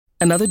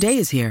Another day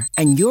is here,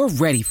 and you're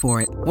ready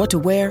for it. What to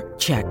wear?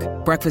 Check.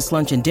 Breakfast,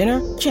 lunch, and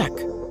dinner? Check.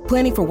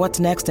 Planning for what's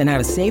next and how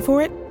to save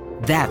for it?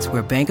 That's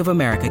where Bank of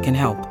America can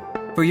help.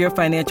 For your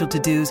financial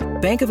to-dos,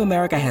 Bank of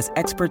America has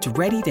experts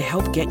ready to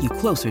help get you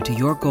closer to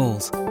your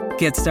goals.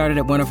 Get started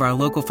at one of our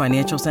local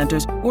financial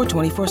centers or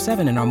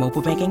 24/7 in our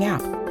mobile banking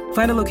app.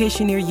 Find a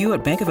location near you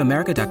at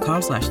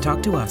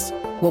bankofamerica.com/talktous.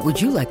 What would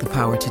you like the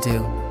power to do?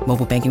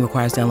 Mobile banking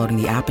requires downloading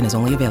the app and is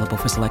only available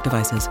for select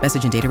devices.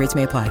 Message and data rates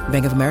may apply.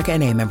 Bank of America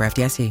N.A., member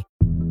FDIC.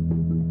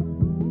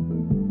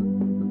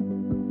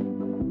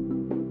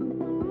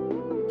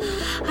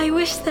 I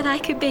wish that I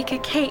could bake a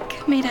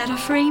cake made out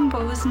of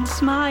rainbows and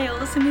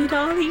smiles and we'd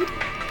all eat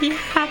and be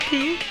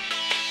happy.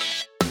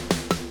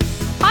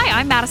 Hi,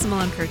 I'm Madison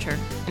Malone Kircher.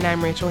 And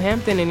I'm Rachel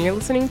Hampton, and you're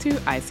listening to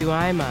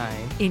ICYMI.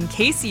 In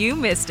case you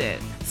missed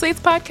it. Slate's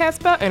podcast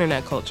about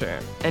internet culture.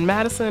 And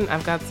Madison,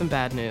 I've got some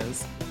bad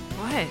news.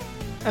 What?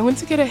 I went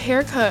to get a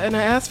haircut, and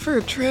I asked for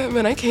a trim,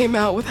 and I came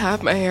out with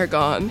half my hair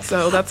gone.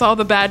 So that's all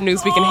the bad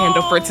news we can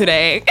handle for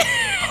today.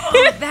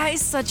 That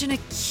is such an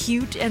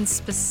acute and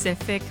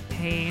specific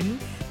pain.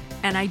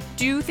 And I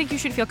do think you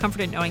should feel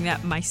comforted knowing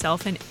that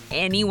myself and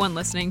anyone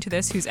listening to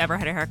this who's ever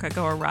had a haircut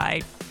go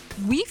awry,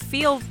 we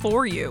feel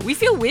for you. We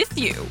feel with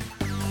you.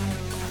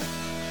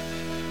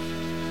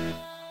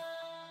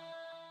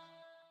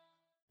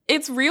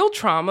 It's real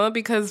trauma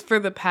because for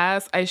the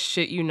past, I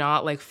shit you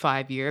not, like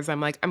 5 years,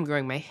 I'm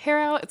growing my hair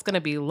out. It's going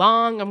to be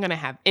long. I'm going to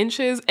have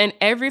inches. And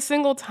every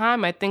single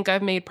time I think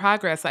I've made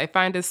progress, I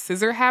find a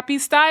scissor-happy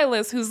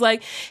stylist who's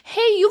like,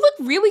 hey, you look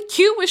really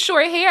cute with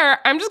short hair.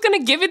 I'm just going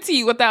to give it to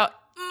you without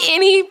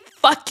any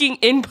fucking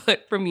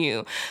input from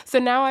you. So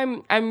now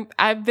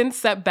I've been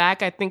set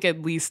back, I think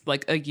at least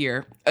like a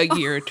year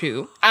or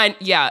two. And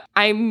yeah,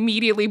 I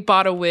immediately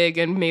bought a wig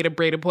and made a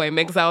braid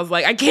appointment because I was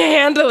like, I can't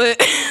handle it.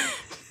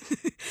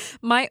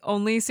 My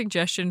only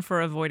suggestion for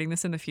avoiding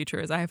this in the future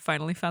is I have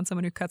finally found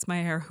someone who cuts my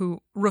hair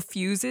who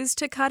refuses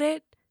to cut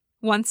it.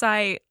 Once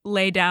I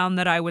lay down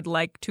that I would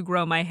like to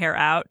grow my hair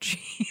out,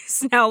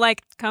 she's now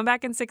like, come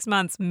back in 6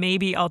 months,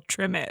 maybe I'll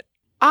trim it.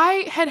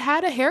 I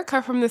had a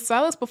haircut from this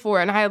stylist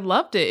before and I had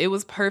loved it. It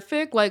was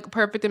perfect, like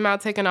perfect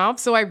amount taken off.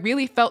 So I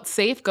really felt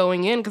safe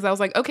going in because I was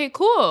like, okay,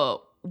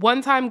 cool.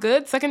 One time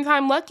good, second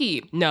time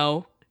lucky.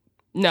 No.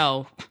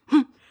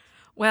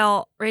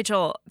 Well,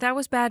 Rachel, that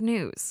was bad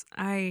news.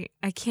 I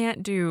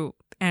can't do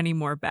any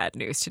more bad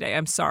news today.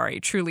 I'm sorry.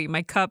 Truly,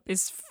 my cup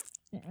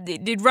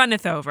it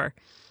runneth over.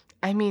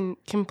 I mean,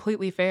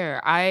 completely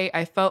fair.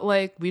 I felt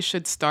like we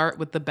should start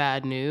with the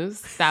bad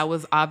news. That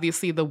was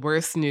obviously the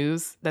worst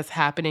news that's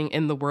happening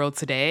in the world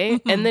today,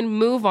 and then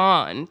move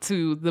on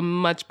to the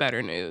much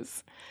better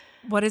news.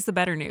 What is the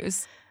better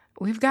news?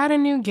 We've got a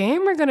new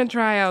game we're going to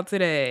try out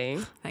today.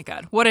 Thank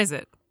God. What is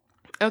it?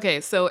 Okay,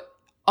 so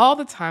all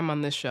the time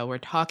on this show, we're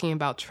talking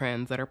about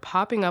trends that are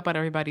popping up on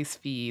everybody's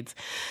feeds,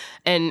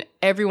 and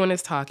everyone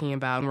is talking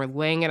about, and we're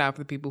laying it out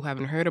for the people who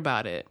haven't heard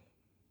about it.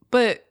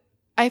 But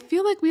I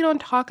feel like we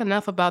don't talk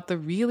enough about the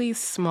really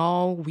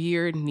small,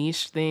 weird,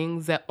 niche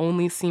things that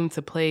only seem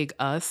to plague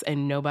us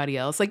and nobody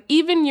else. Like,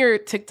 even your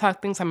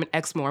TikTok thinks I'm an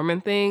ex-Mormon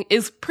thing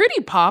is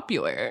pretty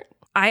popular.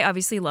 I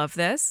obviously love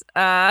this.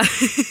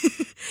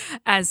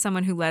 As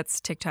someone who lets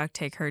TikTok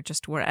take her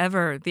just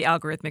wherever the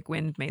algorithmic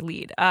wind may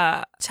lead.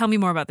 Tell me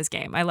more about this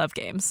game. I love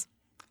games.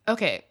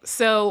 Okay,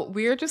 so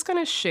we're just going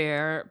to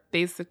share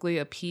basically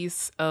a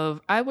piece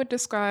of, I would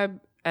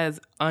describe as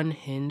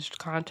unhinged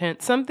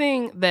content,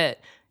 something that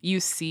you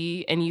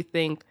see and you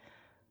think,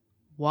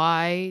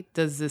 why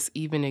does this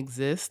even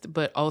exist?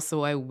 But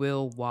also I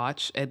will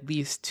watch at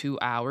least 2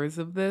 hours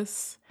of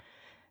this.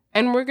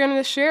 And we're going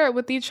to share it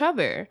with each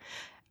other.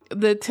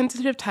 The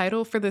tentative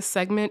title for this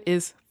segment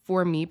is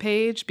For Me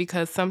page,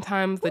 because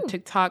sometimes the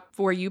TikTok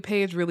For You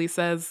page really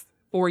says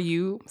For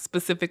You,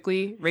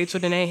 specifically Rachel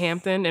Danae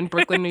Hampton in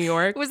Brooklyn, New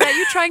York. Was that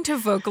you trying to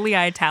vocally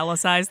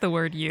italicize the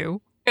word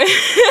you?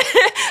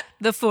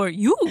 The For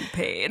You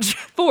page.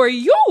 For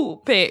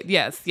You page.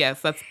 Yes,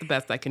 that's the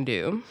best I can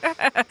do.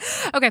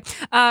 Okay.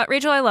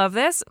 Rachel, I love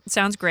this.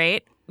 Sounds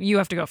great. You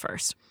have to go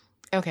first.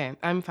 Okay,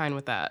 I'm fine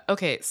with that.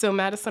 Okay, so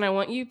Madison, I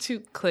want you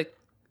to click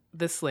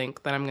this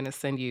link that I'm going to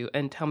send you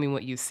and tell me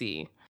what you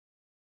see.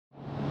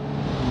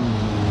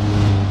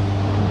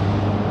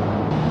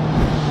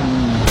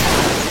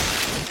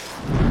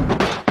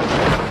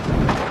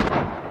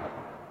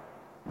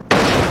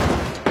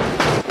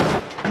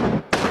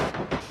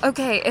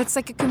 Okay, it's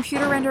like a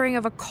computer rendering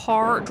of a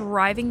car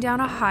driving down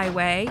a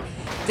highway.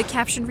 The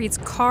caption reads,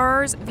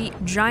 "Cars v.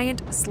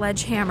 giant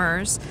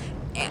sledgehammers."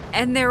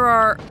 And there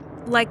are,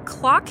 like,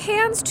 clock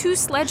hands, 2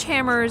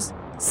 sledgehammers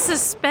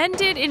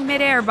suspended in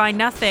midair by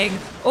nothing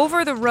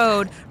over the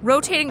road,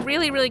 rotating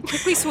really, really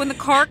quickly. So when the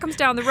car comes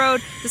down the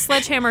road, the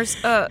sledgehammers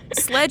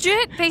sledge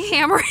it, they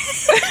hammer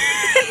it,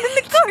 and then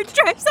the car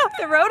drives off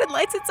the road and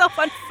lights itself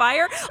on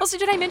fire. Also,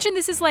 did I mention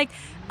this is like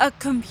a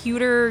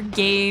computer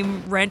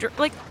game render?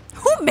 Like,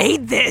 who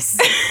made this?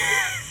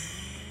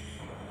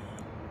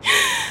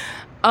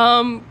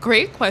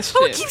 Great question.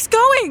 Oh, it keeps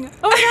going.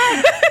 Oh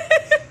my God.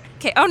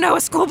 Okay, oh no, a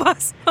school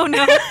bus. Oh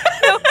no.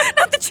 No,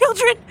 not the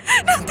children.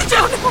 Not the children.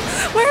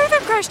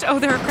 test? Oh,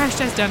 there are crash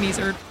test dummies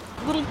or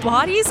little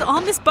bodies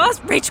on this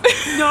bus? Rachel,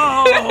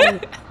 no!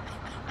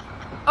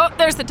 Oh,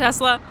 there's the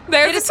Tesla.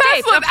 There's the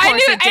Tesla. Of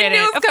course it did. I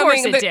knew it was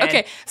coming. Of course it did.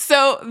 Okay,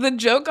 so the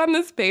joke on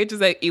this page is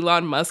that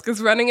Elon Musk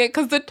is running it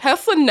because the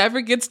Tesla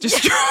never gets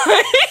destroyed.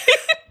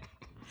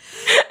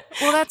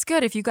 Well, that's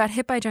good. If you got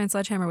hit by a giant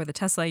sledgehammer with a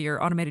Tesla, your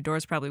automated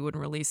doors probably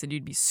wouldn't release and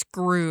you'd be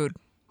screwed.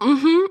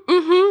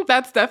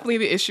 That's definitely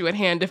the issue at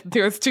hand if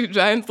there's 2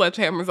 giant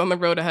sledgehammers on the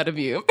road ahead of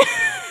you.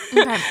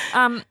 Okay.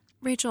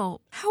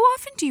 Rachel, how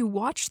often do you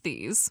watch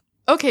these?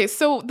 Okay,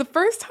 so the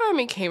first time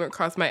it came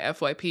across my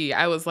FYP,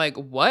 I was like,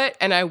 what?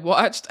 And I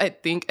watched, I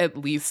think, at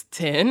least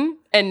 10.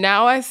 And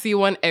now I see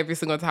one every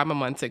single time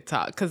I'm on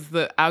TikTok because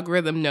the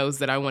algorithm knows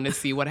that I want to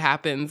see what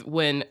happens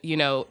when,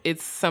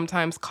 it's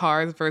sometimes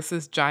cars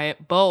versus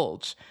giant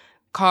bulge,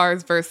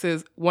 cars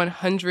versus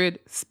 100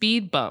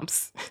 speed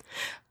bumps,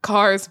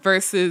 cars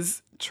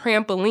versus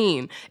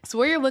trampoline. So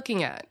what you're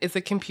looking at is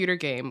a computer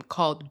game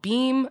called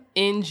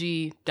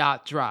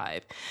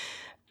BeamNG.Drive,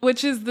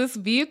 which is this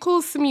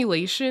vehicle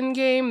simulation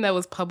game that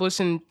was published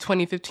in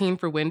 2015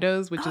 for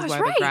Windows, which is why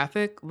the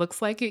graphic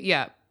looks like it.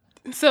 Yeah.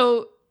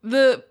 So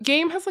the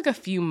game has like a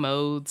few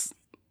modes,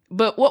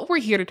 but what we're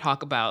here to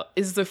talk about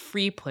is the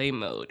free play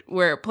mode,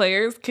 where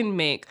players can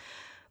make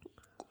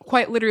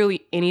quite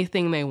literally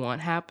anything they want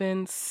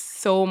happen.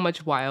 So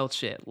much wild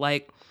shit,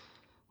 like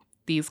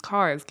these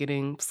cars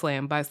getting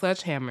slammed by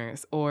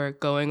sledgehammers or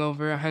going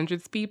over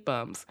 100 speed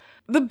bumps.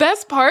 The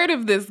best part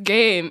of this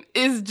game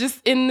is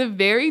just in the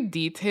very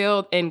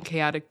detailed and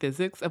chaotic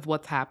physics of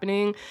what's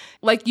happening.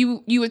 Like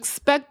you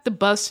expect the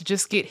bus to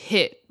just get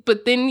hit,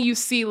 but then you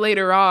see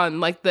later on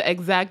like the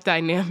exact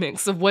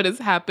dynamics of what is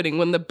happening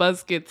when the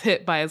bus gets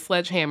hit by a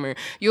sledgehammer.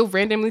 You'll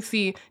randomly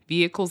see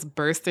vehicles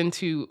burst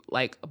into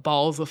like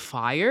balls of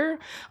fire.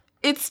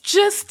 It's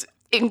just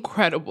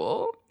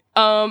incredible.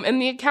 And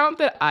the account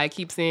that I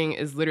keep seeing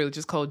is literally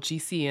just called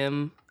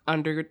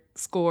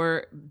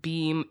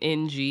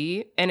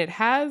GCM_BeamNG, and it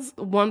has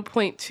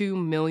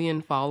 1.2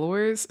 million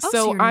followers. Oh,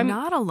 so you're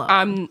not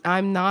alone.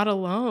 I'm not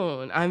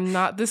alone. I'm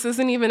not. This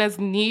isn't even as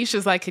niche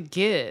as I could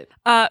get.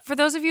 For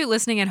those of you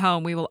listening at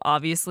home, we will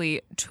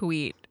obviously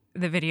tweet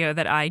the video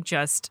that I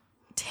just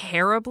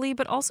terribly,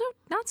 but also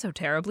not so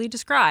terribly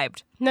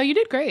described. No, you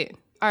did great.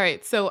 All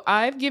right, so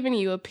I've given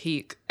you a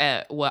peek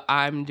at what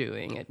I'm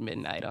doing at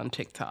midnight on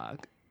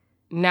TikTok.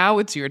 Now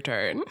it's your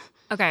turn.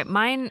 Okay,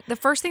 the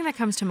first thing that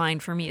comes to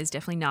mind for me is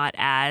definitely not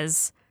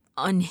as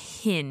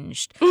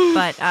unhinged,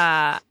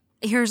 but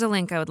here's a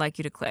link I would like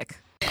you to click.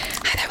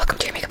 Hi there, welcome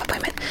to your makeup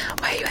appointment.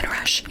 Why are you in a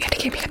rush? You have to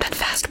get your makeup done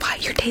fast. Why?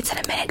 Your date's in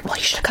a minute. Well,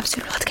 you should have come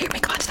sooner. Let's get your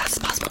makeup on as fast as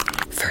possible.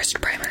 First,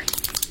 primer.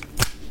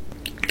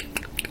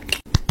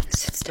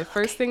 The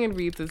first thing it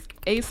reads is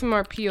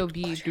ASMR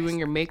POV doing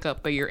your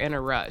makeup, but you're in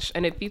a rush.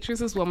 And it features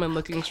this woman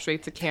looking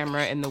straight to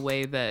camera in the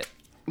way that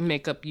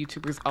makeup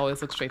YouTubers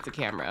always look straight to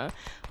camera.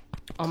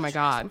 Oh my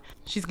God.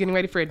 She's getting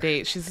ready for a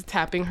date. She's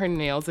tapping her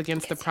nails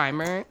against the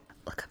primer.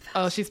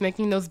 Oh, she's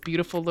making those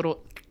beautiful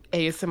little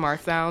ASMR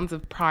sounds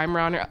of primer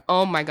on her.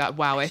 Oh my God.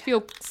 Wow. I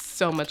feel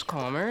so much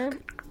calmer.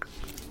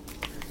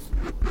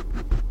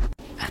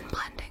 And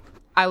blending.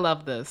 I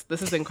love this.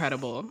 This is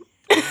incredible.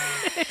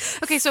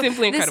 Okay, so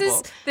simply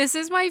incredible. This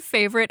is my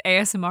favorite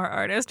ASMR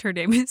artist. Her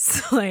name is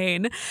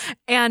Slane.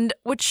 And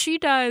what she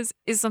does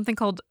is something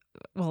called,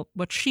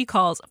 what she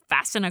calls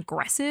fast and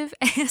aggressive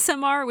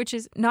ASMR, which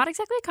is not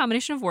exactly a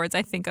combination of words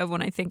I think of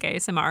when I think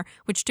ASMR,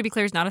 which to be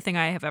clear is not a thing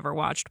I have ever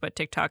watched, but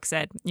TikTok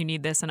said you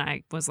need this and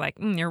I was like,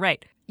 you're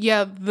right.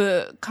 Yeah,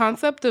 the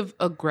concept of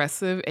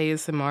aggressive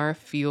ASMR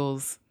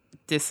feels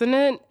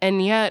dissonant,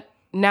 and yet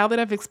now that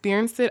I've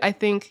experienced it, I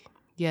think,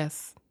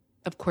 yes,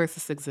 of course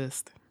this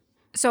exists.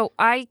 So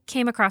I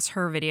came across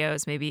her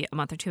videos maybe a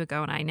month or two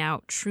ago, and I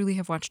now truly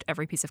have watched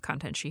every piece of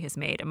content she has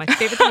made. And my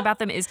favorite thing about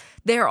them is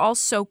they're all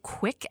so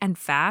quick and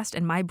fast,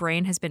 and my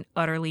brain has been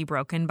utterly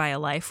broken by a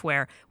life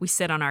where we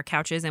sit on our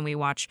couches and we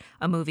watch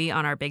a movie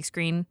on our big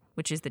screen,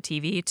 which is the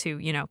TV,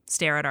 to,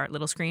 stare at our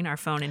little screen, our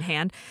phone in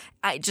hand.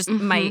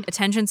 My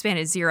attention span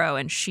is 0,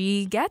 and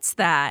she gets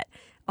that.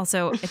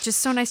 Also, it's just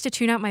so nice to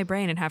tune out my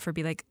brain and have her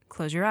be like,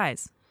 close your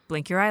eyes.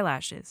 Blink your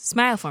eyelashes.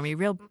 Smile for me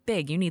real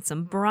big. You need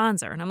some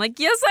bronzer. And I'm like,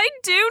 yes, I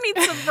do need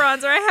some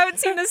bronzer. I haven't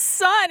seen the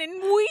sun in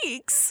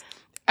weeks.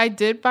 I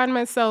did find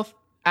myself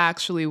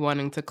actually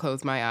wanting to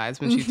close my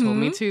eyes when she told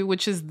me to,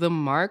 which is the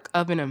mark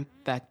of an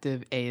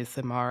effective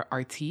ASMR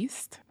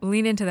artiste.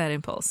 Lean into that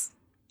impulse.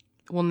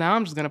 Well, now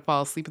I'm just going to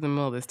fall asleep in the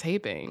middle of this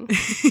taping.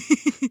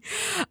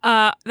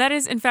 That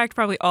is, in fact,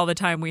 probably all the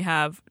time we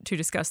have to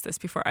discuss this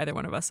before either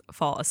one of us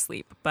fall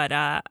asleep. But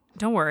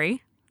don't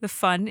worry. The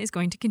fun is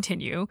going to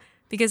continue.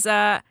 Because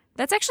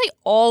that's actually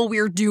all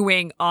we're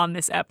doing on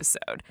this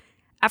episode.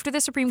 After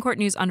the Supreme Court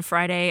news on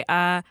Friday,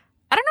 I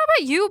don't know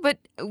about you, but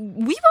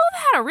we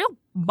both had a real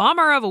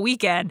bummer of a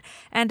weekend.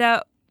 And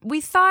we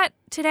thought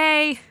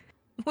today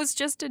was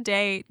just a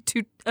day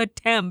to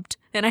attempt,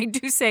 and I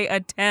do say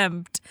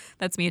attempt,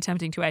 that's me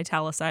attempting to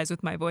italicize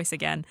with my voice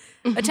again,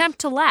 attempt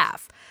to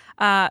laugh.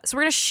 So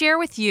we're going to share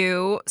with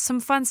you some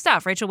fun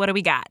stuff. Rachel, what do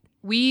we got?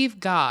 we've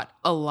got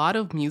a lot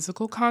of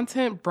musical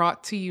content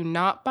brought to you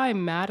not by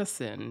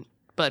Madison,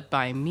 but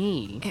by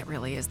me. It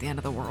really is the end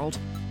of the world.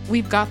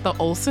 We've got the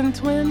Olsen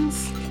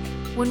twins.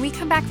 When we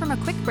come back from a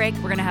quick break,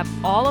 we're going to have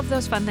all of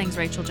those fun things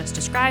Rachel just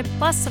described,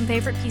 plus some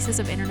favorite pieces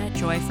of internet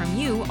joy from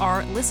you,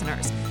 our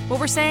listeners. What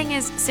we're saying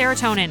is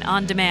serotonin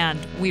on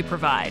demand, we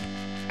provide.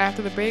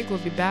 After the break, we'll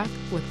be back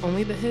with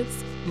only the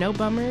hits, no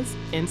bummers,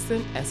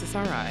 instant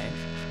SSRI.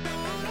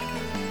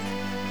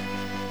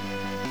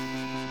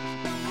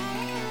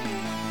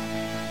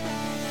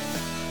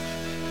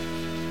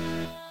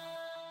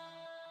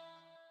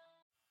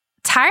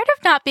 Tired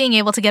of not being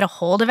able to get a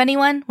hold of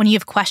anyone when you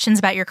have questions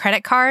about your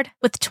credit card?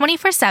 With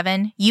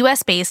 24/7,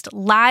 US-based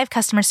live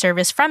customer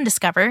service from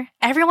Discover,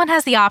 everyone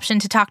has the option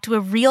to talk to a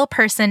real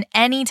person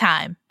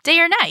anytime, day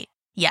or night.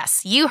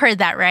 Yes, you heard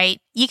that right.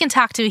 You can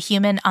talk to a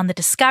human on the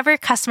Discover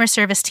customer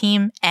service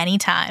team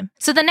anytime.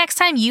 So the next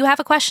time you have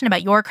a question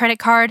about your credit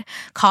card,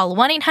 call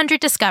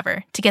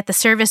 1-800-DISCOVER to get the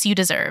service you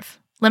deserve.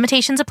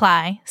 Limitations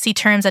apply. See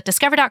terms at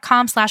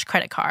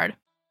discover.com/creditcard.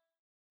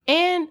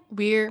 And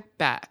we're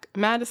back.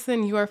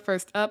 Madison, you are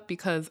first up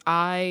because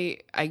I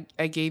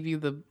gave you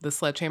the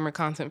Sledgehammer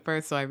content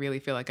first, so I really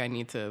feel like I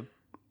need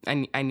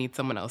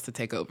someone else to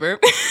take over.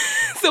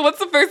 So what's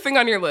the first thing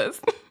on your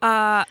list?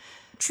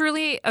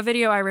 Truly, a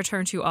video I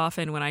return to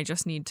often when I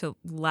just need to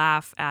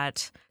laugh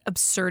at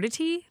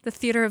absurdity, the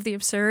theater of the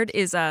absurd,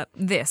 is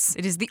this.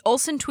 It is the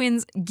Olsen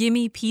twins'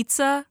 Gimme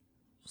Pizza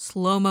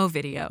slow-mo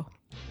video.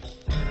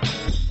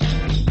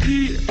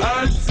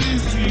 Pizza.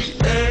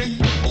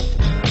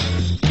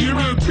 Give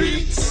me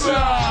pizza.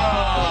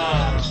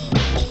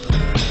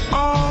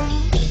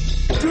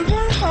 Did I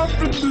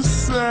happen to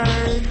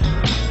say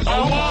I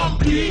want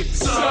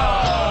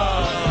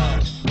pizza?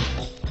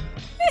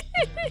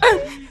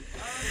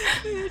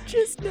 It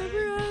just never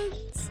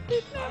ends.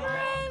 It never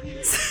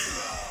ends.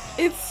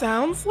 It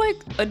sounds like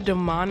a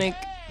demonic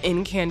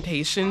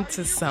incantation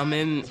to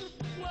summon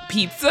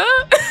pizza.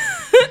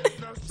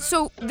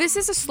 So this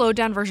is a slowed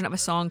down version of a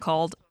song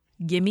called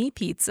Gimme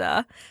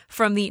Pizza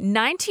from the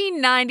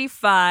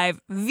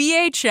 1995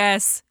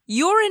 VHS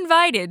You're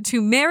Invited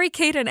to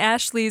Mary-Kate and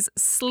Ashley's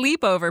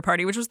Sleepover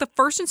Party, which was the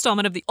first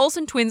installment of the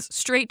Olsen twins'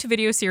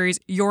 straight-to-video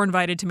series You're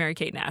Invited to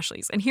Mary-Kate and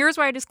Ashley's. And here's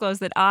where I disclose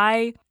that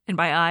I, and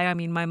by I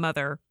mean my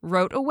mother,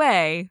 wrote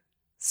away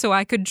so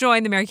I could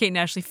join the Mary-Kate and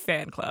Ashley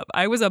fan club.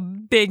 I was a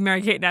big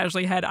Mary-Kate and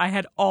Ashley head. I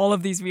had all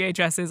of these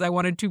VHSs. I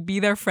wanted to be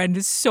their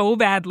friend so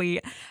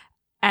badly.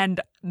 And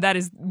that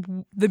is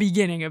the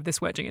beginning of this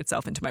wedging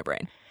itself into my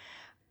brain.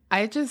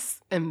 I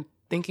just am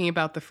thinking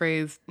about the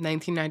phrase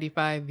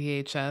 1995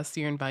 VHS,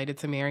 You're Invited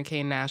to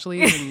Mary-Kate and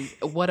Ashley, and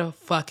what a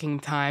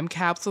fucking time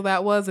capsule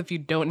that was. If you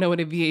don't know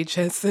what a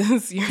VHS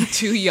is, you're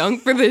too young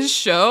for this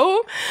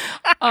show.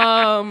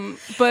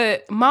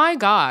 But my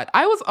God,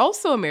 I was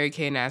also a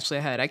Mary-Kate and Ashley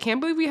head. I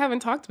can't believe we haven't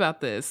talked about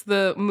this.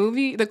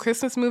 The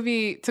Christmas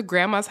movie To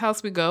Grandma's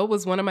House We Go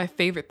was one of my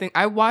favorite things.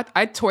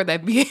 I tore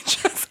that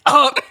VHS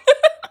up.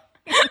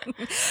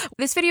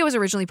 This video was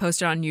originally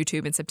posted on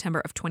YouTube in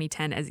September of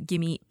 2010 as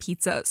Gimme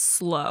Pizza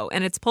Slow,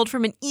 and it's pulled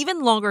from an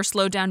even longer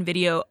slowed down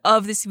video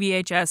of this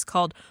VHS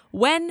called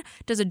When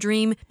Does a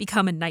Dream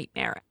Become a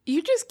Nightmare?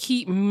 You just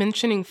keep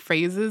mentioning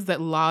phrases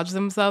that lodge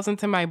themselves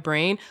into my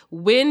brain.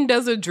 When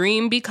does a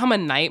dream become a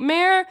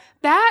nightmare?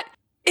 That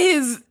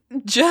is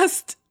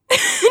just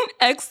an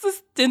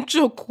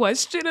existential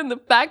question, and the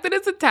fact that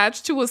it's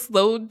attached to a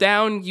slowed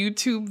down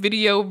YouTube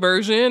video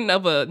version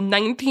of a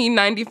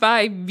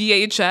 1995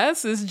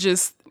 VHS is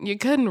just, you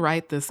couldn't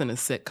write this in a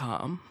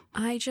sitcom.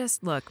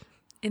 Look,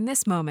 in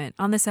this moment,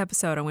 on this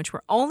episode on which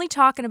we're only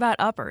talking about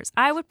uppers,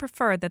 I would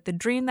prefer that the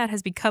dream that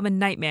has become a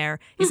nightmare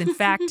is in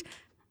fact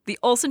the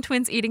Olsen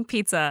twins eating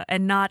pizza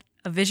and not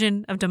a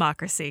vision of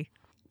democracy.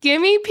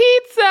 Gimme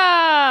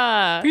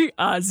pizza!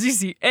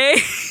 P-I-Z-Z-A.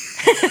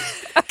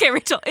 Okay,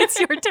 Rachel, it's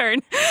your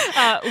turn.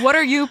 What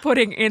are you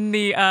putting in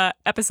the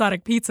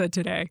episodic pizza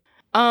today?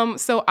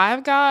 So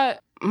I've got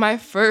my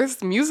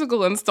first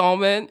musical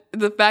installment.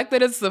 The fact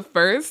that it's the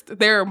first,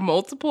 there are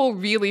multiple,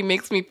 really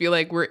makes me feel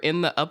like we're in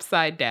the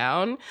Upside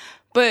Down.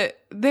 But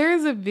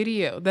there's a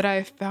video that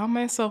I found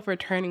myself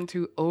returning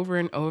to over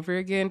and over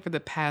again for the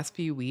past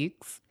few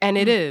weeks. And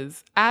it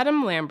is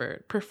Adam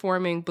Lambert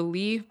performing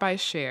Believe by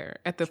Cher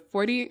at the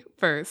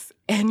 41st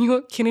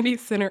Annual Kennedy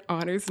Center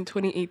Honors in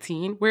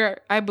 2018, where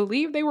I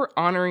believe they were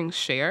honoring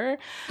Cher.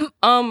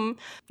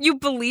 You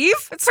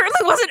believe? It certainly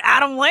wasn't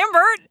Adam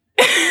Lambert.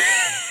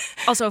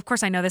 Also, of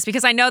course I know this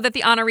because I know that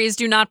the honorees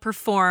do not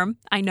perform.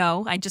 Mom,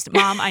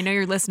 I know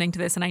you're listening to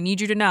this, and I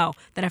need you to know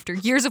that after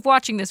years of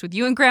watching this with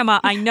you and Grandma,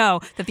 I know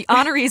that the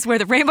honorees wear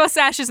the rainbow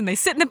sashes and they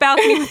sit in the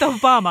balcony with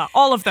Obama.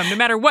 All of them, no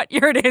matter what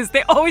year it is,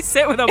 they always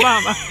sit with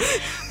Obama.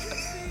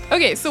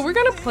 Okay, so we're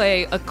gonna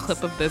play a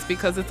clip of this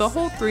because it's a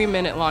whole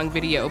 3-minute long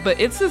video, but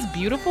it's this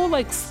beautiful,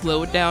 like,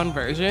 slowed down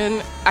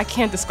version. I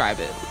can't describe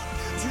it.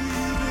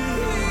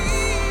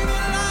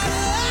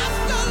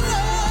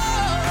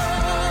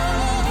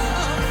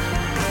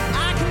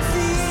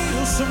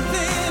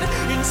 Something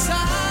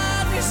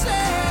inside me said,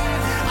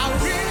 I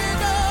really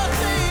don't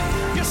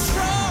think you're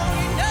strong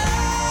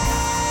enough.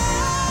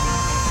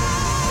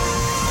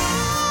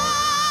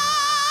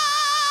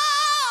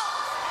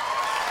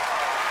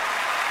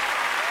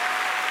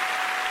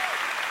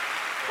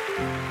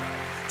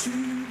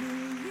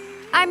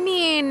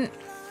 mean,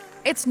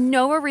 it's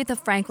no Aretha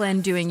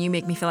Franklin doing You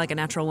Make Me Feel Like a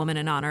Natural Woman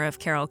in honor of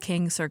Carole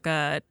King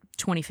circa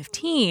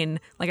 2015.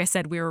 Like I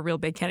said, we were real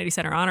big Kennedy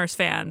Center Honors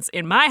fans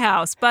in my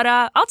house, but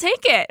I'll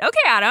take it. Okay,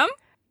 Adam.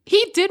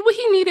 He did what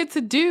he needed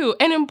to do.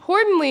 And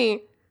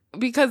importantly,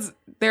 because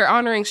they're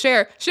honoring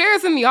Cher,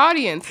 Cher's in the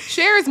audience.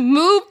 Cher's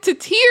moved to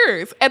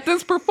tears at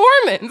this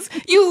performance.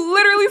 You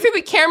literally see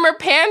the camera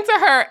pan to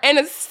her and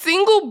a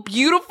single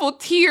beautiful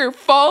tear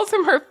falls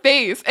from her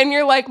face. And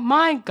you're like,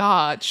 my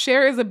God,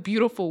 Cher is a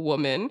beautiful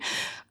woman.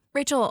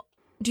 Rachel,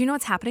 do you know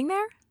what's happening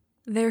there?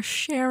 They're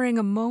sharing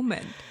a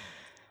moment.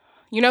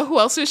 You know who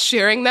else is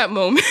sharing that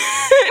moment?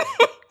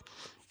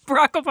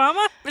 Barack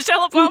Obama?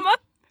 Michelle Obama?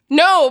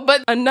 No,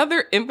 but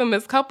another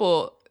infamous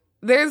couple.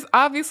 There's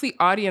obviously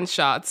audience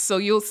shots, so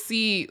you'll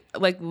see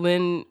like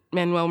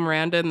Lin-Manuel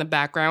Miranda in the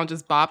background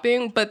just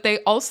bopping, but they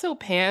also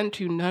pan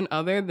to none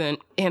other than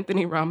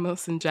Anthony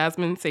Ramos and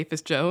Jasmine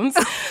Cephas Jones,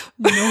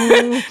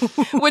 No.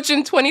 which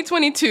in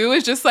 2022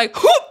 is just like,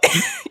 whoop!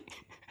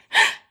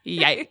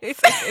 Yikes.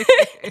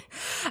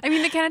 I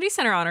mean, the Kennedy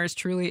Center Honors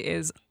truly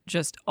is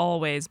just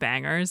always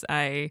bangers.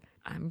 I'm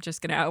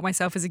just going to out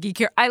myself as a geek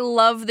here. I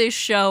love this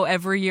show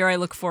every year. I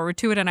look forward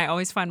to it, and I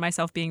always find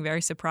myself being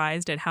very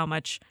surprised at how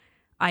much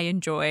I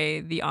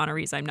enjoy the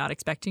honorees I'm not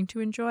expecting to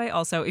enjoy.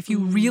 Also, if you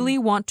really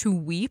want to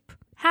weep,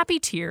 happy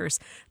tears.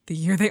 The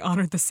year they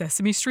honored the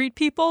Sesame Street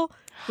people,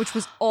 which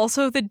was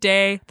also the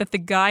day that the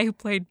guy who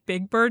played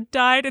Big Bird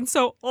died. And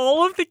so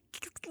all of the,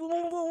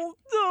 oh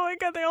my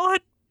God, they all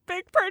had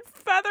Big Bird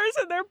feathers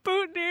in their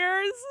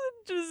boutonnieres.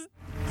 Just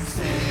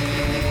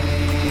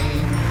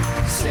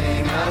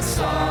Sing a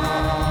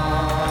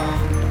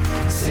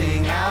song,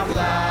 sing out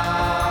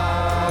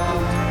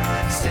loud,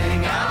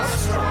 sing out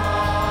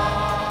strong.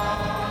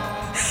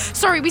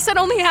 sorry, we said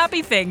only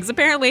happy things.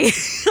 Apparently,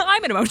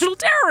 I'm an emotional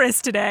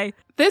terrorist today.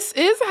 This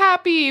is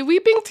happy.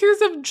 Weeping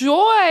tears of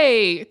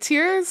joy.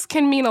 Tears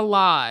can mean a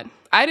lot.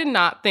 I did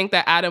not think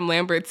that Adam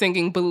Lambert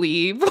singing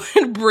Believe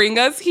would bring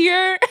us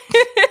here.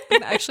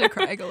 I'm actually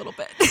crying a little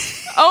bit.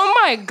 Oh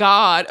my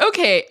God.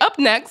 Okay, up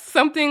next,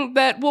 something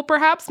that will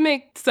perhaps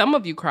make some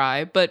of you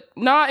cry, but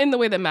not in the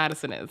way that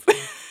Madison is.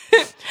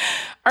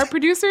 Our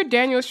producer,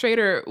 Daniel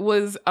Schrader,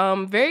 was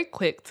very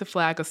quick to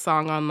flag a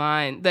song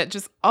online that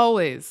just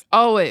always,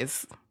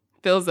 always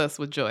fills us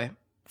with joy.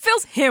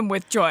 Fills him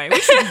with joy.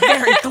 We should be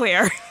very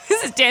clear.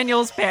 This is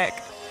Daniel's pick.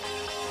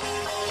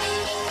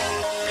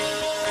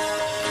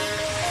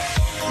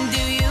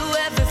 Do you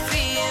ever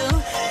feel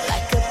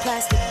like a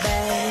plastic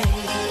bag?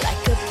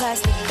 Like a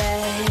plastic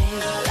bag?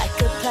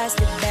 Like a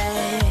plastic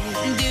bag?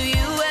 Do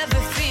you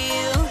ever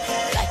feel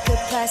like a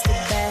plastic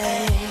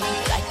bag?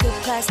 Like a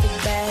plastic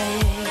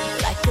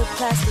bag? Like a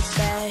plastic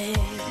bag?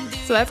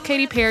 So that's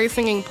Katy Perry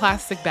singing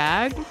Plastic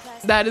Bag.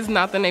 That is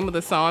not the name of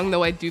the song,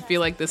 though I do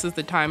feel like this is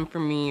the time for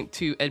me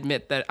to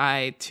admit that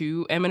I,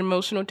 too, am an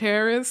emotional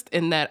terrorist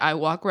and that I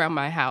walk around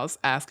my house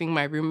asking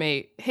my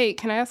roommate, hey,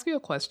 can I ask you a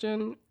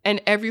question?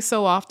 And every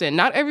so often,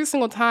 not every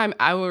single time,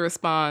 I will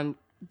respond,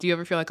 do you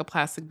ever feel like a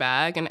plastic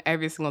bag? And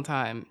every single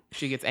time,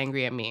 she gets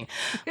angry at me.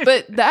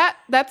 But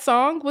that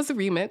song was a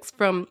remix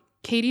from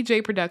Katy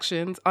J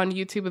Productions on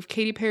YouTube of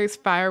Katy Perry's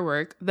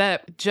Firework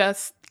that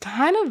just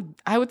kind of,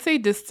 I would say,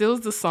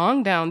 distills the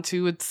song down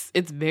to its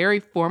very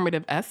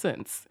formative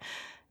essence.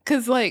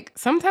 Because, like,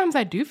 sometimes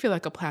I do feel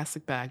like a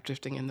plastic bag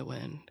drifting in the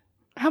wind.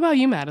 How about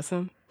you,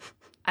 Madison?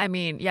 I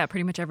mean, yeah,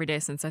 pretty much every day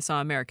since I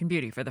saw American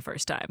Beauty for the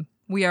first time.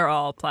 We are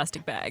all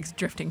plastic bags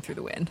drifting through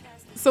the wind.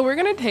 So we're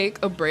going to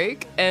take a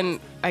break and,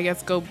 I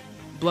guess, go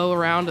blow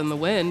around in the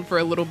wind for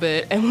a little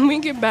bit. And when we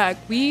get back,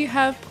 we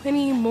have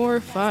plenty more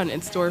fun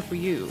in store for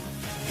you.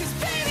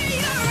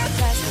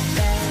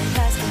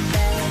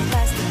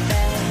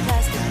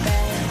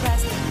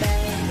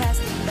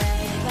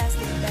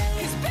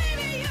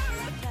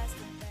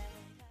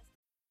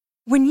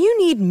 When you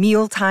need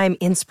mealtime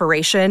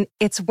inspiration,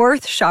 it's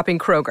worth shopping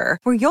Kroger,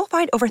 where you'll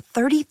find over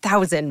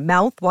 30,000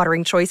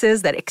 mouth-watering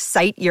choices that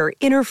excite your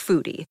inner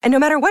foodie. And no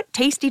matter what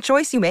tasty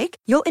choice you make,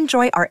 you'll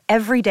enjoy our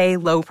everyday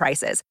low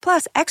prices,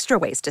 plus extra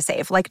ways to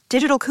save, like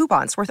digital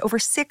coupons worth over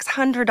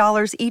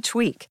 $600 each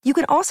week. You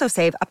can also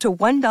save up to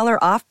 $1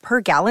 off per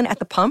gallon at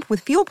the pump with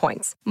fuel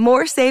points.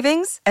 More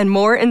savings and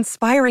more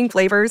inspiring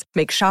flavors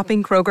make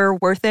shopping Kroger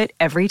worth it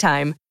every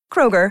time.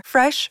 Kroger,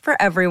 fresh for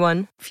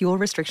everyone. Fuel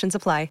restrictions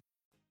apply.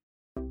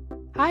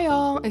 Hi,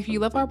 all. If you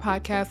love our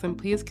podcast, then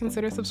please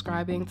consider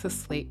subscribing to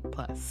Slate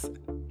Plus.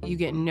 You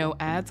get no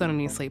ads on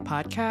any Slate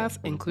podcasts,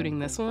 including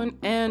this one,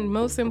 and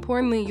most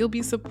importantly, you'll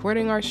be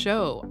supporting our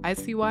show.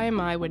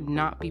 ICYMI would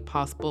not be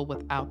possible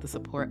without the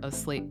support of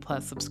Slate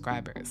Plus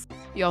subscribers.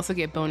 You also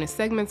get bonus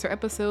segments or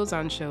episodes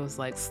on shows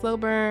like Slow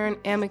Burn,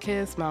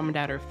 Amicus, Mom and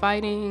Dad Are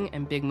Fighting,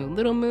 and Big Mood,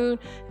 Little Mood,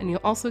 and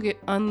you'll also get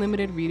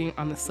unlimited reading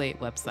on the Slate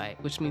website,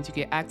 which means you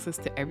get access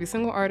to every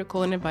single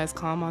article and advice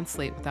column on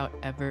Slate without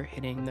ever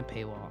hitting the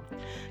paywall.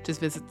 Just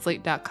visit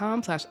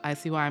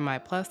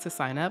slate.com/ICYMI Plus to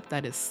sign up.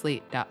 That is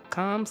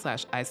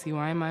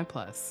slate.com/ICYMI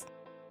Plus.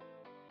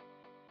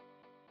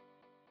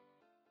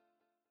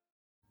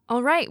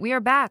 All right, we are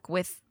back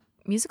with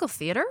musical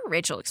theater.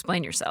 Rachel,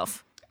 explain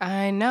yourself.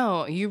 I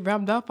know. You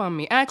rubbed up on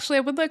me. Actually,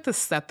 I would like to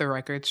set the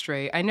record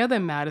straight. I know that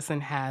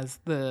Madison has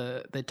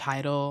the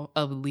title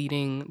of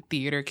leading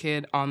theater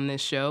kid on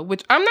this show,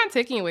 which I'm not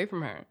taking away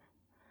from her.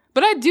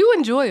 But I do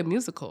enjoy a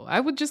musical.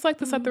 I would just like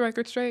to set the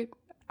record straight.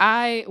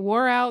 I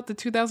wore out the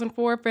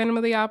 2004 Phantom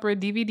of the Opera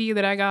DVD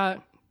that I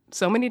got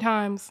so many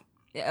times.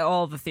 Yeah,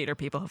 all the theater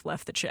people have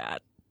left the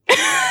chat.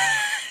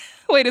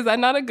 Wait, is that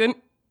not a good...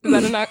 Is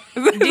that a not...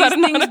 These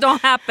things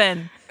don't happen.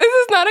 Is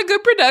this not a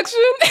good production?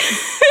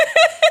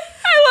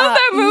 I love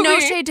that movie. No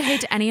shade to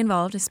hate to any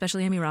involved,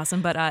 especially Amy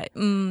Rossum, but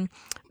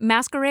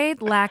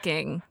Masquerade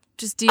lacking.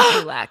 Just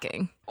deeply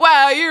lacking.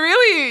 Wow, you're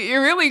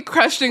really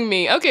crushing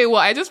me. Okay,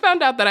 well, I just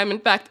found out that I'm in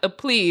fact a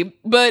plebe,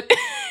 but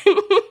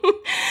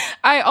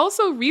I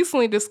also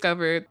recently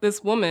discovered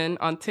this woman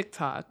on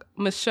TikTok,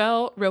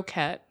 Michelle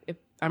Roquette. If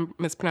I'm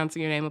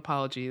mispronouncing your name,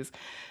 apologies.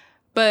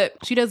 But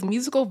she does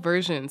musical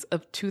versions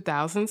of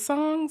 2000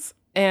 songs,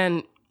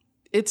 and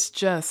it's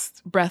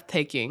just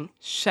breathtaking.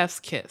 Chef's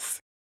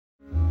kiss.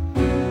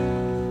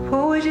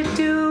 What would you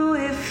do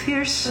if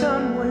your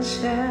son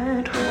was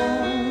at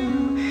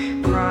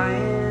home,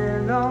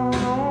 crying all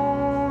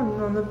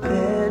alone on the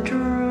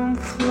bedroom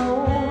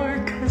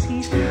floor, 'cause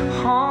he's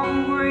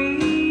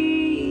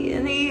hungry,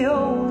 and the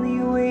only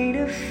way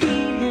to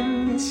feed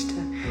him is to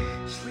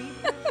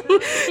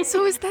sleep?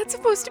 So is that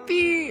supposed to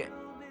be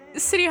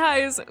City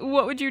High's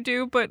What Would You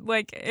Do, but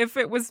like if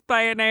it was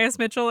by Anais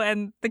Mitchell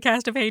and the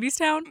cast of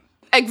Hadestown?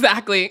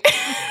 Exactly.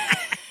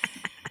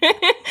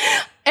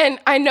 And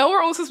I know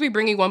we're almost supposed to be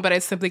bringing one, but I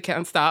simply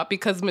can't stop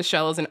because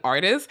Michelle is an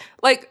artist.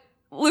 Like,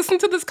 listen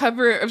to this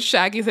cover of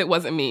Shaggy's It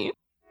Wasn't Me.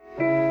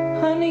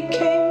 Honey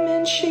came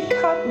and she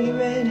caught me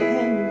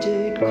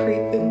red-handed,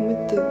 creeping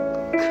with the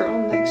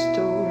girl next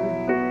door.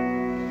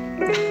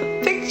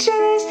 Picture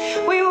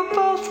this, we were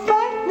both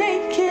butt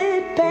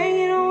naked,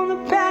 banging on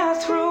the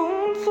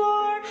bathroom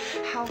floor.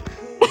 How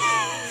could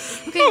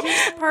Okay,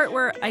 here's the part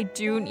where I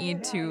do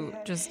need to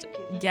just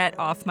get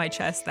off my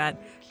chest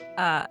that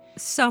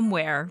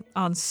somewhere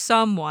on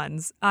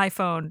someone's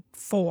iPhone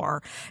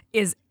 4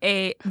 is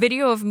a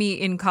video of me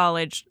in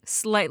college,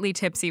 slightly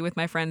tipsy with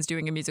my friends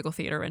doing a musical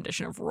theater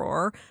rendition of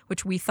Roar,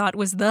 which we thought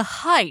was the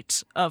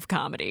height of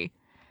comedy.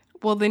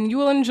 Well, then you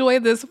will enjoy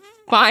this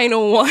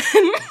final one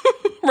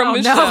from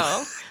Michelle.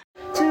 No.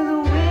 to the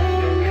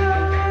window,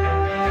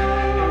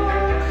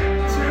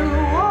 to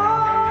the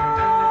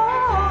wall,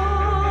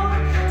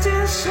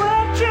 till the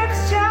sweat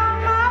drips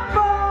down my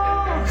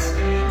balls,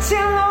 till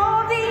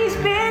all these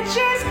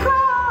bitches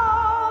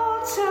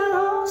crawl, till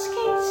oh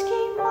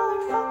skeet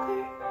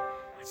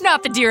motherfucker.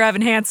 Not the Dear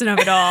Evan Hansen of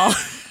it all.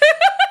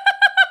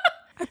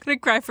 I'm gonna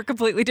cry for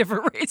completely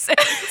different reasons.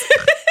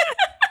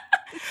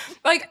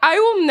 Like, I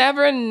will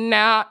never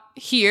not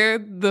hear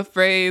the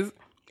phrase,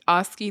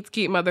 "Aw skeet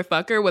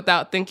motherfucker,"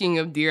 without thinking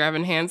of Dear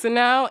Evan Hansen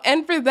now.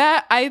 And for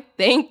that, I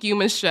thank you,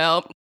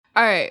 Michelle.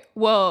 All right,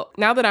 well,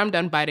 now that I'm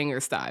done biting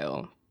your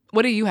style,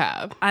 what do you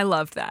have? I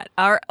love that.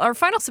 Our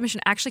final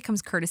submission actually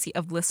comes courtesy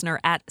of listener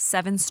at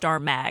 7-Star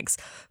Mags,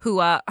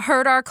 who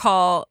heard our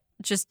call,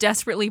 just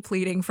desperately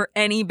pleading for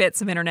any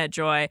bits of internet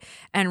joy,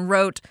 and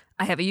wrote,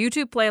 I have a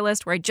YouTube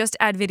playlist where I just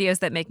add videos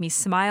that make me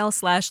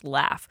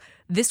smile/laugh.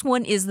 This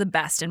one is the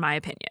best, in my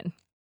opinion.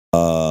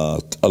 A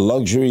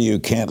luxury you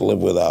can't live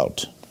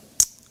without.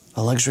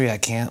 A luxury I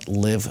can't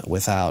live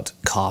without.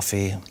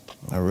 Coffee.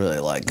 I really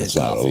like good It's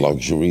coffee. not a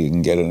luxury. You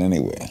can get it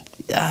anywhere.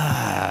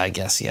 I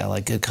guess, yeah, I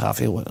like good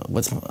coffee.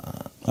 What's?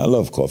 I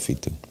love coffee,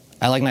 too.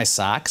 I like nice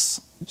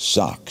socks.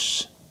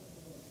 Socks.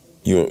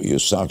 Your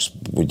socks,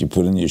 would you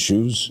put in your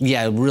shoes?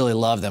 Yeah, I really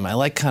love them. I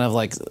like kind of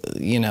like,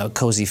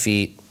 cozy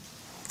feet.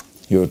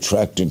 You're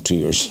attracted to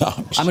your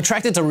socks. I'm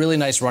attracted to really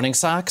nice running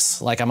socks.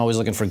 Like, I'm always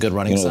looking for good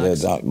running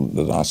socks.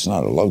 That's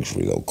not a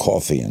luxury, though.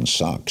 Coffee and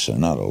socks are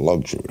not a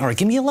luxury. All right,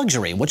 give me a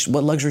luxury. What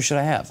luxury should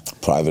I have?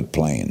 Private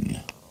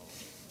plane.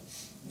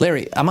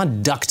 Larry, I'm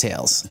on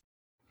DuckTales.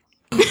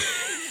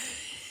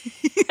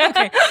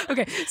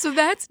 Okay. So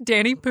that's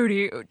Danny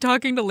Pudi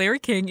talking to Larry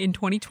King in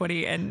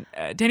 2020. And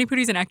Danny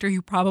Pudi's an actor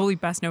you probably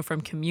best know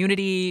from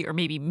Community or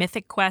maybe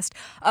Mythic Quest.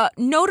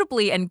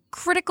 Notably and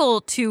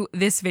critical to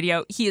this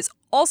video, he is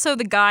also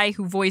the guy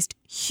who voiced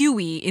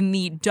Huey in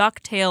the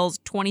DuckTales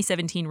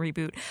 2017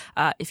 reboot.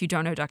 If you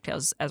don't know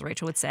DuckTales, as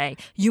Rachel would say,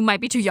 you might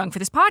be too young for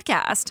this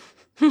podcast.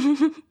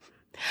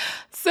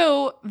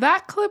 So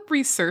that clip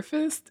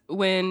resurfaced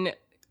when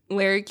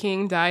Larry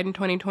King died in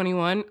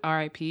 2021,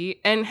 RIP,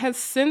 and has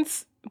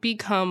since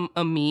become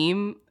a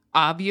meme,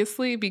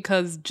 obviously,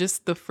 because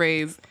just the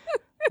phrase,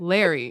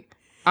 Larry,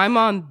 I'm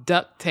on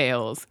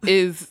DuckTales,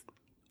 is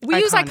We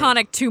use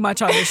iconic too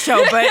much on this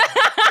show, but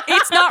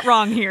it's not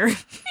wrong here.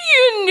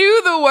 You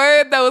knew the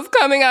word that was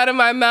coming out of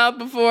my mouth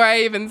before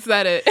I even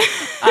said it.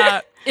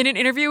 In an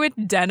interview with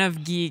Den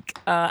of Geek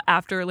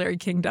after Larry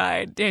King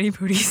died, Danny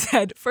Pudi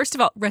said, first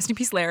of all, rest in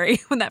peace,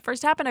 Larry. When that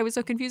first happened, I was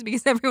so confused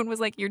because everyone was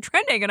like, you're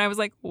trending. And I was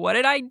like, what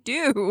did I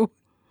do?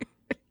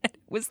 It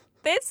was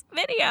this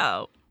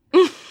video. Do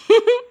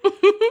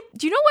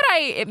you know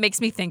what it makes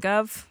me think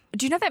of?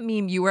 Do you know that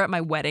meme, "You Were at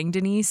My Wedding,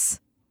 Denise"?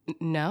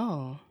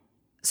 No.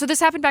 So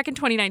this happened back in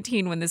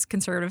 2019 when this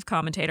conservative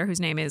commentator, whose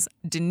name is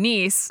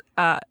Denise,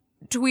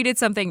 tweeted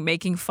something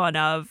making fun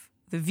of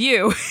The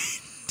View,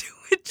 to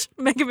which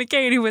Meghan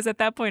McCain, who was at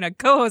that point a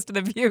co-host of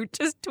The View,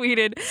 just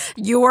tweeted,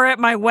 "You were at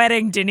my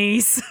wedding,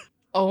 Denise."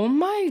 Oh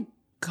my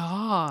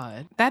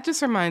God. That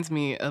just reminds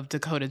me of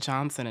Dakota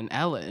Johnson and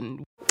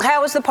Ellen.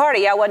 How was the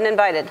party? I wasn't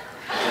invited.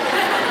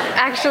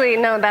 Actually,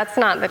 no, that's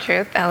not the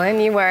truth,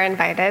 Ellen. You were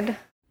invited.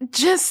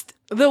 Just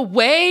the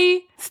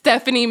way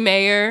Stephanie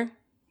Meyer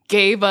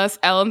gave us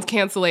Ellen's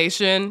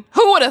cancellation.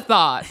 Who would have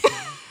thought?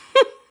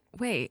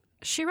 Wait,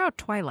 she wrote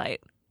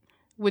Twilight.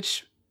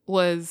 Which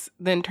was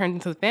then turned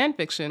into fan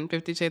fiction,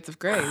 50 Shades of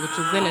Grey, which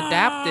was then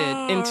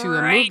adapted into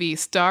a movie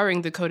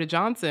starring Dakota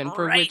Johnson,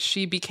 for which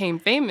she became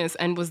famous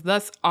and was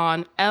thus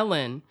on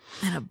Ellen.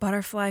 And a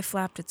butterfly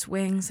flapped its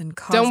wings and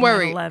caused Don't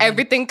worry, 9/11.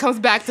 everything comes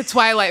back to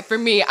Twilight for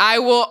me. I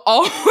will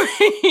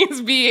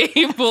always be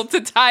able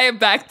to tie it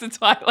back to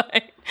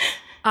Twilight.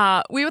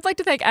 We would like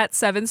to thank at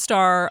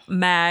 7-Star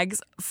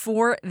Mags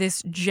for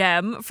this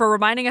gem, for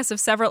reminding us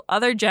of several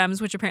other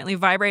gems which apparently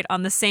vibrate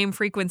on the same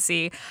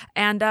frequency,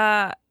 and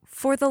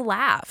for the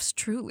laughs,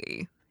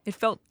 truly. It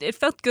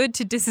felt good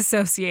to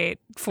disassociate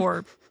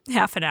for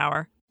half an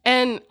hour.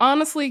 And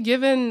honestly,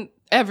 given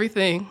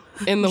everything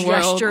in the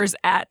world, gestures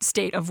at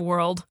State of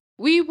World,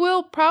 we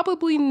will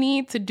probably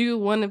need to do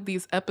one of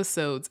these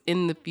episodes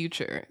in the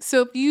future.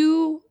 So if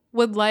you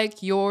would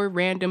like your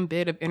random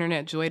bit of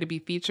internet joy to be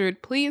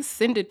featured, please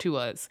send it to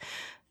us.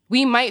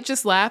 We might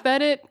just laugh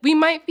at it. We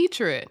might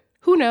feature it.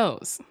 Who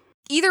knows?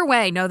 Either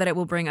way, know that it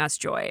will bring us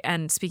joy.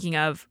 And speaking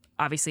of,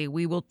 obviously,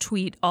 we will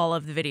tweet all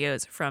of the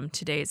videos from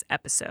today's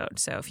episode.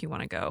 So if you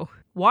want to go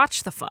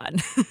watch the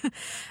fun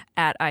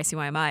at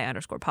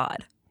ICYMI_pod.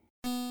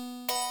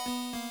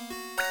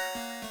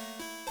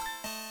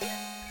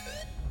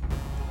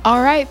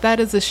 All right,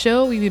 that is the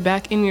show. We'll be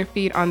back in your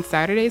feed on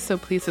Saturday, so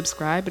please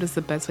subscribe. It is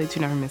the best way to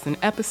never miss an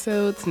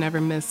episode, to never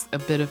miss a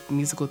bit of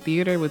musical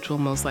theater, which will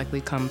most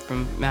likely come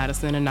from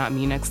Madison and not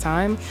me next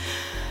time.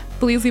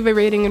 Please leave a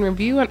rating and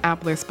review on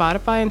Apple or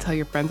Spotify and tell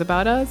your friends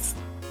about us.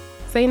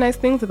 Say nice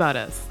things about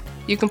us.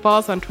 You can follow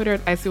us on Twitter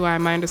at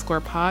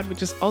ICYMI_pod,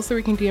 which is also where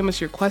you can DM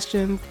us your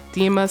questions,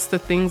 DM us the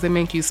things that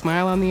make you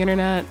smile on the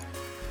internet.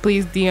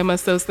 Please DM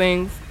us those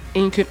things.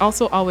 And you can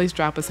also always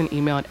drop us an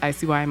email at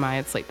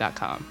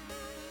ICYMI@slate.com.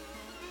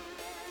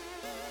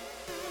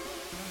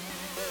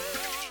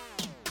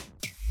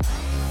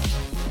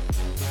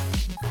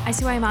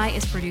 ICYMI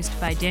is produced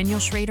by Daniel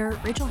Schrader,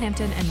 Rachel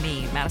Hampton, and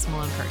me, Madison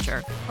Malone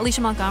Kircher.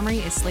 Alicia Montgomery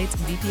is Slate's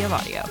VP of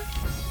Audio.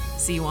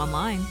 See you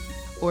online.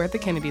 Or at the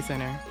Kennedy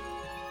Center.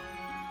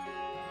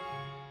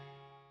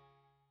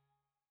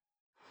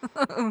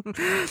 I'm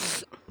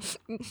still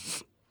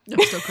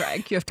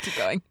crying. You have to keep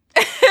going.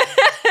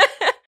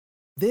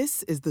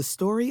 This is the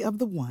story of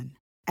the one.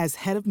 As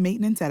head of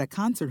maintenance at a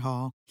concert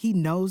hall, he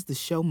knows the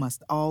show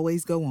must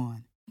always go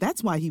on.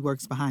 That's why he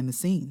works behind the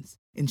scenes,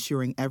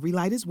 ensuring every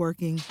light is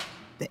working,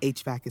 the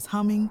HVAC is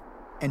humming,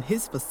 and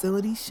his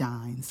facility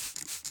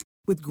shines.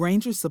 With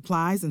Grainger's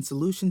supplies and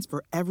solutions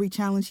for every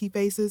challenge he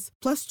faces,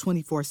 plus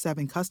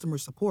 24/7 customer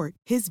support,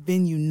 his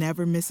venue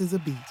never misses a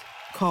beat.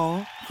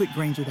 Call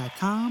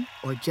quickgrainger.com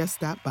or just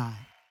stop by.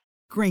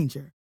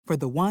 Grainger, for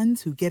the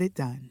ones who get it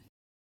done.